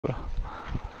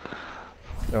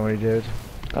Nobody did.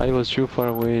 I was too far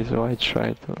away, so I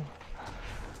tried to.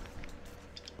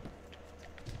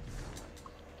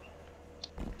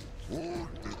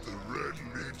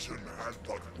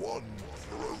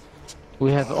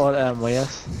 We have all ammo,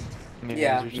 yes?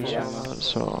 Yeah,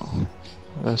 So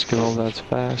let's kill all that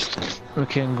fast. We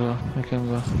can go, we can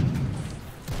go.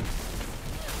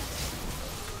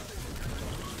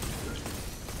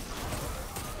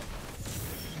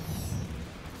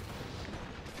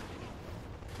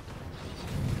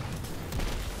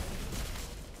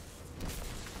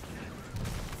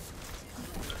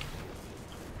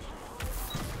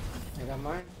 I got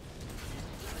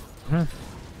mine.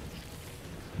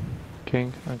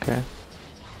 King, okay.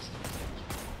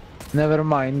 Never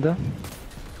mind.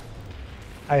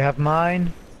 I have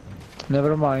mine.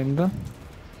 Never mind.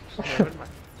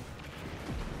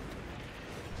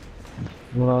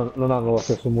 Non hanno lo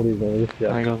stesso murino, mi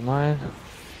dispiace. I got mine.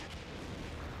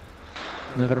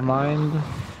 Never mind.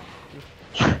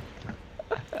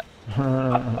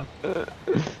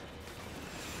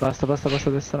 Basta, basta, basta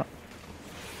destra.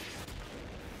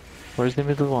 Where's the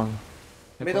middle one?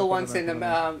 Middle one's in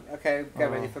the okay,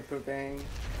 get ready for pooping.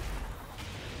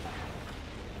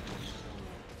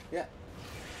 Yeah.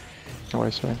 Oh, I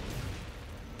see.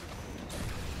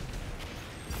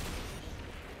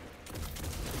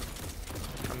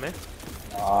 A me?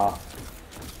 Ah,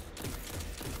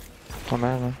 Oh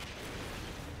man.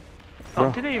 No,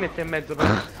 Bro. ti devi mettere in mezzo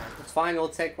per... It's fine, we'll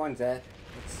take one dead.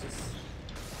 It's just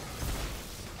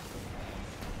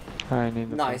I need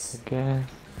the nice. again.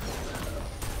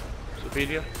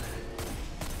 Superior.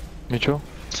 Me too?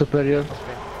 Superior.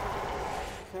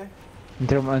 Okay.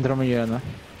 Entriamo iene.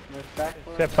 Move back.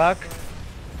 Step back.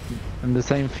 And the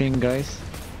same thing, guys.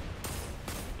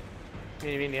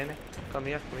 Vieni, vieni. Come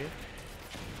here, come here.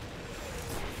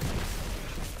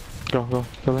 Go, go,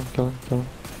 kill him, kill him, kill him.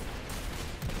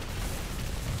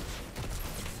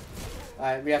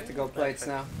 Alright, we have to go plates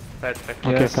now. Perfect.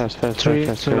 Okay, Yes. fast, fast, 3,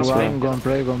 fast, 2, fast, 1, go and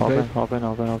play, go and play. Open, open,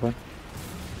 open, open.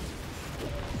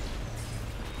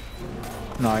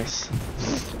 Nice.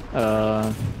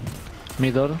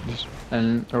 Middle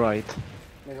and right.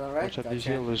 Middle right? Watch out, this Gotcha.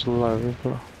 hill is live,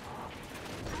 bro.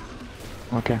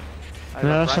 Ok, Me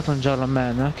l'ha lasciato un giallo a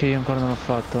me, che io ancora non l'ho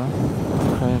fatto.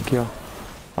 anch'io.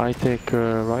 I take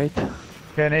right.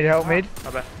 Okay, need help mid.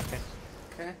 Vabbè, ok.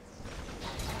 Okay.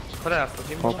 Qual è l'altro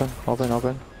simbolo? Open, open,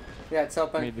 open. Yeah, it's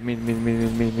open.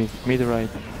 Mid right.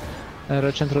 Ero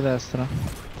al centro-destra.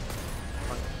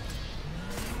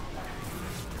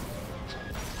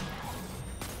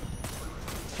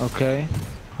 Ok. I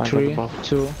got the 3, buff.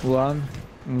 2, 1.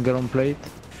 Ground plate.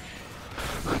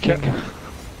 King.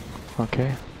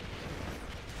 Okay.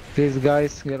 Please,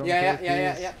 guys, get on Yeah, plate,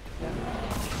 yeah, please. yeah.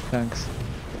 Thanks.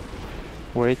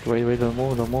 Wait, don't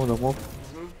move.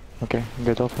 Mm-hmm. Okay,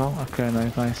 get off now. Okay,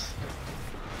 nice, nice.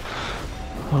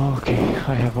 Okay,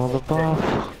 I have all the buff.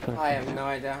 I have no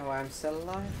idea why I'm still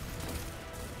alive.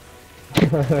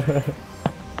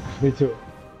 me too.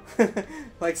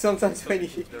 Like sometimes when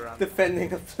you're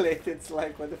defending a plate, it's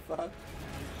like, what the fuck?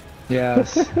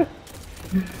 Yes.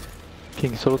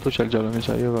 King, solo tu c'hai il giallo, mi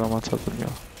sa, io avevo ammazzato il mio.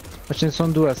 Ma ce ne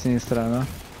sono due a sinistra, no?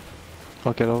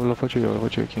 Ok, lo faccio io,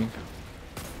 King.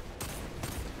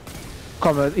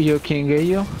 Come? Io King e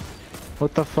io?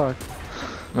 What the fuck?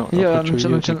 No, Io lo faccio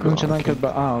non tipo, c'è neanche il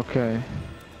King. Ah, ok.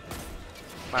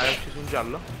 Ma hai ucciso un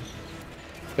giallo?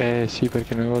 Sì,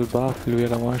 perché non avevo il buff, lui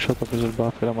era one shot, ha preso il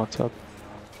buff e l'ha ammazzato.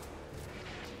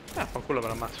 Fanculo me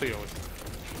lo ammazzo io questo.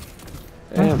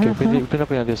 Ok, prenda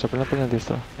poi a destra, prenda a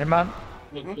destra. Hey man.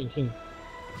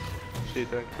 Sì,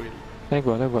 tranquillo. È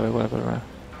uguale per me.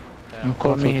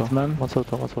 Call me Hitman.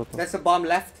 Ammazzato. There's a bomb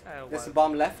left. There's a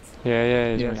bomb left.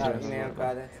 Yeah, Yes. Ah, yeah,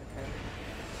 got it.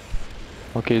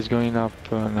 Okay. Okay, it's going up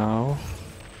now.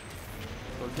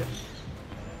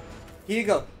 Here you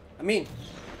go. Amin.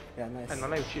 Yeah, nice. Non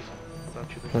l'hai ucciso. L'ho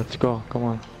ucciso io. Let's go, come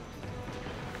on.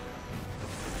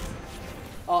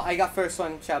 Oh, I got first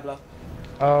one, Chablo.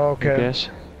 Oh, okay.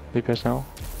 DPS now.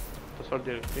 Sto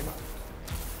soldi prima.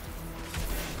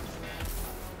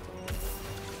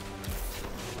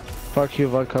 Fuck you,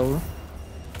 Valkaur.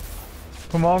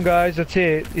 Come on, guys, that's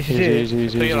it. This is it.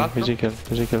 Easy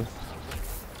kill.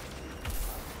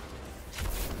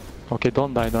 Okay,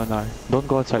 don't die. Don't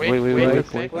go outside.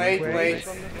 Wait.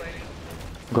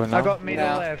 Go now. I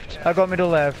got middle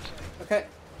left. Okay.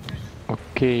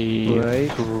 Okay.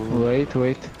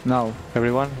 Wait. Now.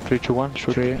 Everyone, 3, 2, 1,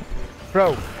 shoot. 3.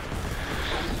 Bro.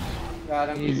 Got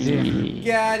him. Easy.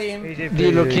 Got him. Easy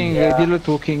Dillo peasy. King, Yeah. dillo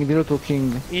tu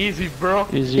King. Easy, bro.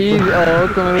 Easy. Oh,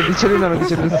 come lo dice lui non lo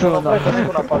dice nessuno.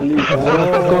 Una pallina.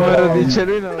 Come lo dice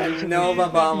lui non lo dice No,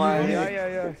 Babama.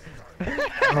 Yeah.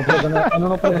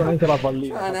 Non ho preso neanche la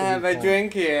pallina. Trying to have a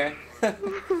drink here.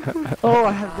 Oh,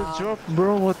 I have the drop,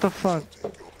 bro. What the fuck?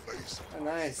 Oh,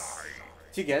 nice.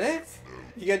 Did you get it?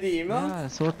 You get the emote?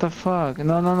 Yes, what the fuck?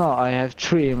 No. I have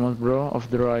 3 emotes, bro, of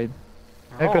the ride.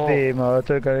 Ecco the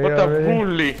emote, ecco What io a vedi.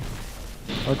 bully!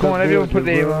 Come on, everyone put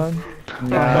the emote.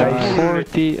 I have Nice.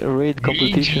 40 raid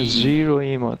competition, 0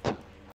 emote.